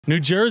New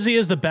Jersey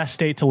is the best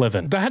state to live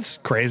in. That's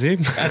crazy.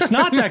 It's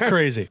not that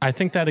crazy. I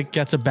think that it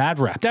gets a bad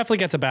rep. Definitely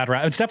gets a bad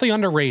rap. It's definitely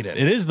underrated.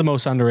 It is the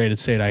most underrated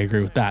state. I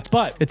agree with that.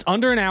 But it's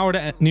under an hour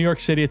to New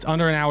York City. It's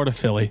under an hour to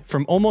Philly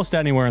from almost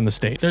anywhere in the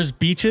state. There's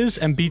beaches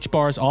and beach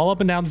bars all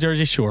up and down the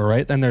Jersey Shore,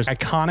 right? Then there's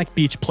iconic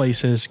beach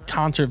places,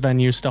 concert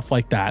venues, stuff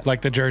like that. Like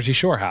the Jersey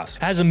Shore House.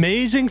 Has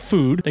amazing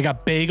food. They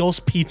got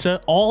bagels,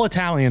 pizza, all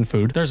Italian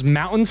food. There's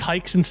mountains,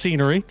 hikes, and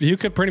scenery. You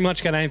could pretty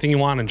much get anything you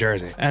want in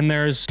Jersey. And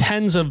there's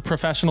tens of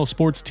professional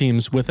sports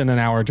teams within an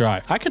hour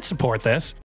drive. I could support this.